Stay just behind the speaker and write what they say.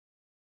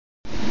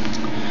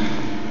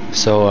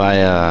So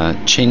I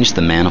changed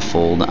the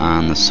manifold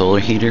on the solar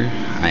heater.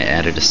 I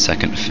added a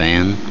second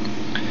fan.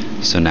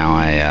 So now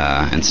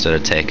I, instead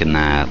of taking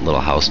that little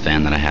house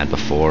fan that I had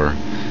before,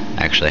 I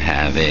actually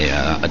have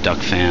a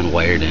duct fan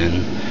wired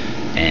in,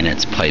 and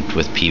it's piped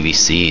with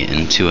PVC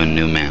into a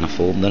new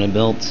manifold that I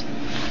built.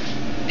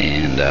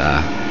 And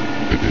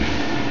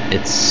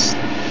it's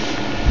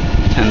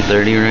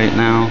 10:30 right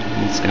now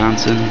in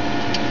Wisconsin,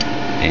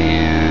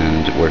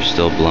 and we're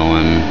still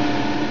blowing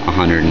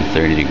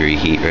 130 degree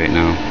heat right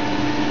now.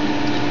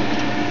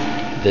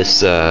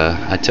 This,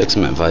 I took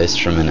some advice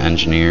from an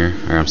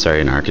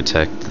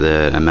architect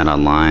that I met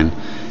online,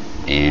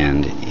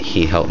 and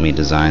he helped me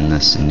design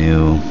this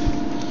new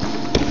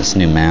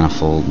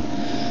manifold.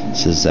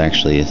 This is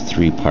actually a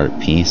 3-part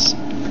piece.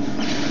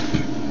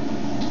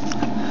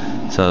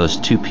 So there's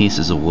 2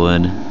 pieces of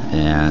wood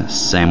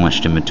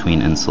sandwiched in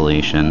between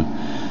insulation.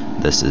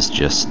 This is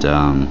just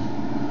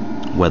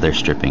weather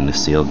stripping to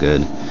seal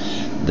good.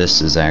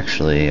 This is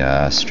actually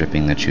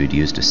stripping that you would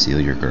use to seal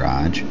your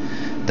garage,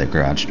 the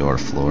garage door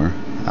floor.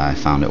 I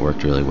found it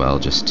worked really well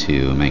just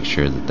to make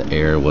sure that the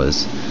air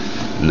was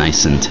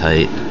nice and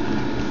tight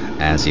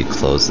as you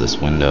close this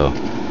window,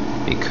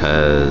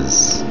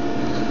 because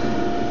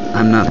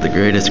I'm not the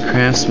greatest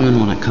craftsman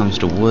when it comes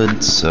to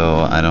wood, so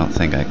I don't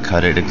think I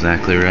cut it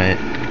exactly right,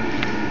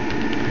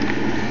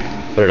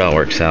 but it all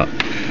works out.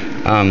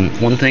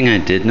 One thing I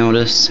did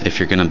notice, if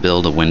you're going to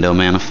build a window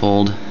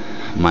manifold,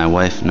 my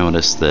wife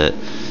noticed that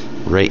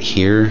right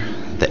here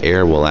the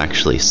air will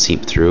actually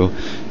seep through.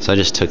 So I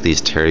just took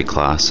these terry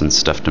cloths and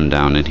stuffed them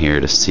down in here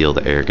to seal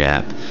the air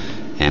gap,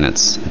 and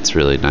it's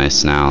really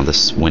nice now.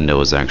 This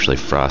window is actually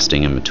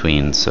frosting in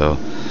between, so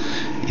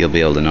you'll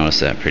be able to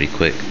notice that pretty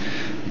quick.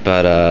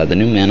 But the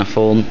new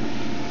manifold,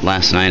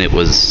 last night it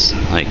was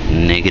like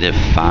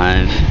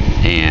 -5,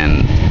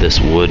 and this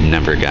wood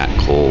never got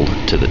cold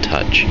to the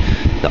touch.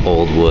 The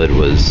old wood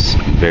was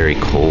very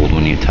cold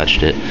when you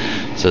touched it.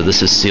 So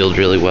this is sealed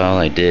really well.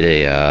 I did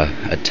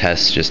a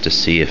test just to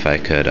see if I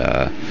could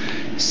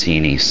see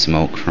any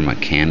smoke from a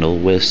candle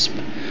wisp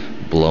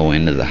blow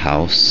into the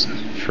house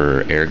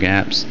for air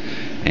gaps,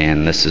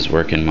 and this is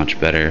working much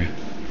better.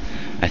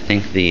 I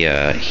think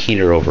the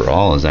heater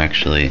overall is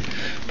actually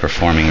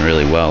performing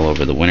really well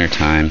over the winter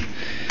time.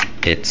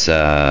 It's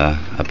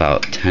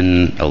about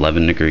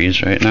 10-11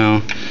 degrees right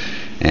now,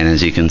 and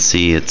as you can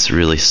see, it's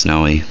really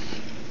snowy.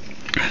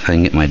 If I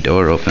can get my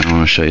door open, I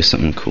want to show you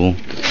something cool.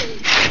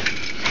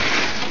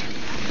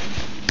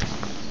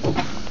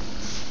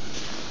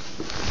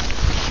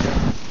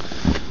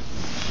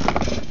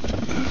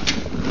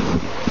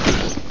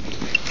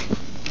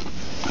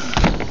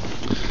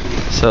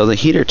 So the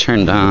heater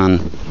turned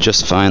on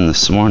just fine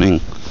this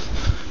morning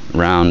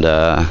around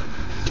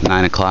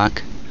 9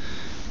 o'clock,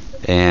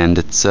 and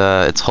it's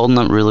holding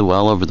up really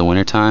well over the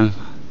winter time.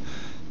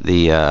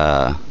 The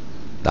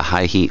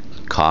high heat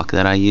caulk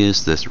that I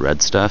use, this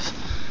red stuff,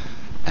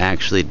 I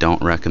actually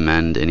don't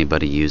recommend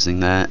anybody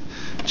using that.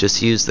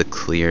 Just use the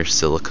clear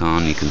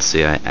silicone. You can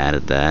see I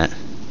added that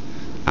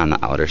on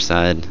the outer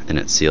side, and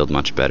it sealed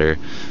much better.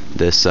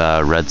 This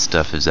red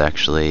stuff is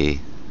actually,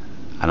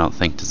 I don't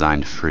think,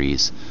 designed to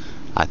freeze.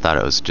 I thought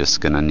it was just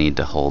gonna need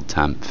to hold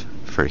temp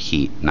for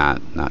heat, not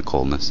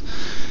coldness.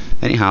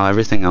 Anyhow,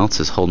 everything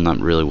else is holding up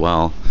really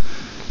well.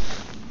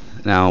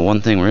 Now, one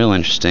thing real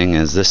interesting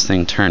is this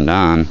thing turned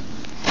on,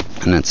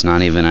 and it's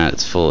not even at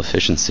its full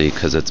efficiency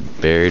because it's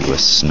buried with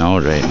snow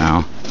right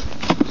now.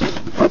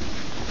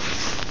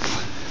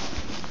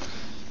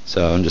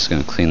 So I'm just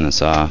gonna clean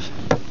this off.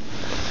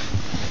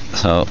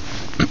 So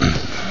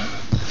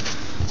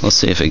we'll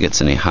see if it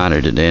gets any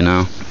hotter today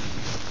now.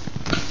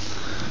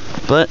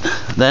 But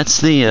that's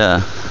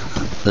the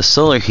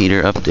solar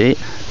heater update.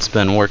 It's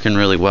been working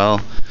really well.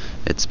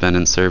 It's been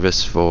in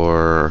service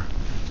for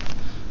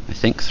I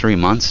think 3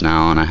 months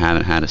now, and I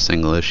haven't had a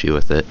single issue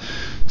with it.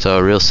 So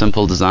a real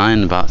simple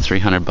design, about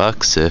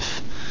 $300.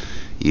 If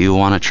you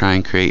want to try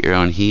and create your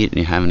own heat and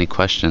you have any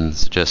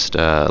questions, just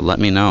let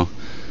me know,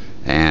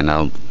 and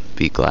I'll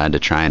be glad to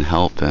try and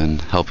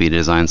help you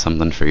design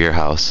something for your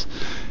house.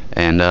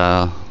 And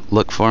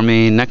look for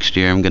me next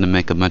year. I'm going to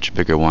make a much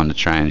bigger one to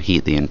try and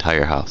heat the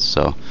entire house.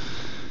 So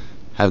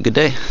have a good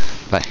day.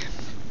 Bye.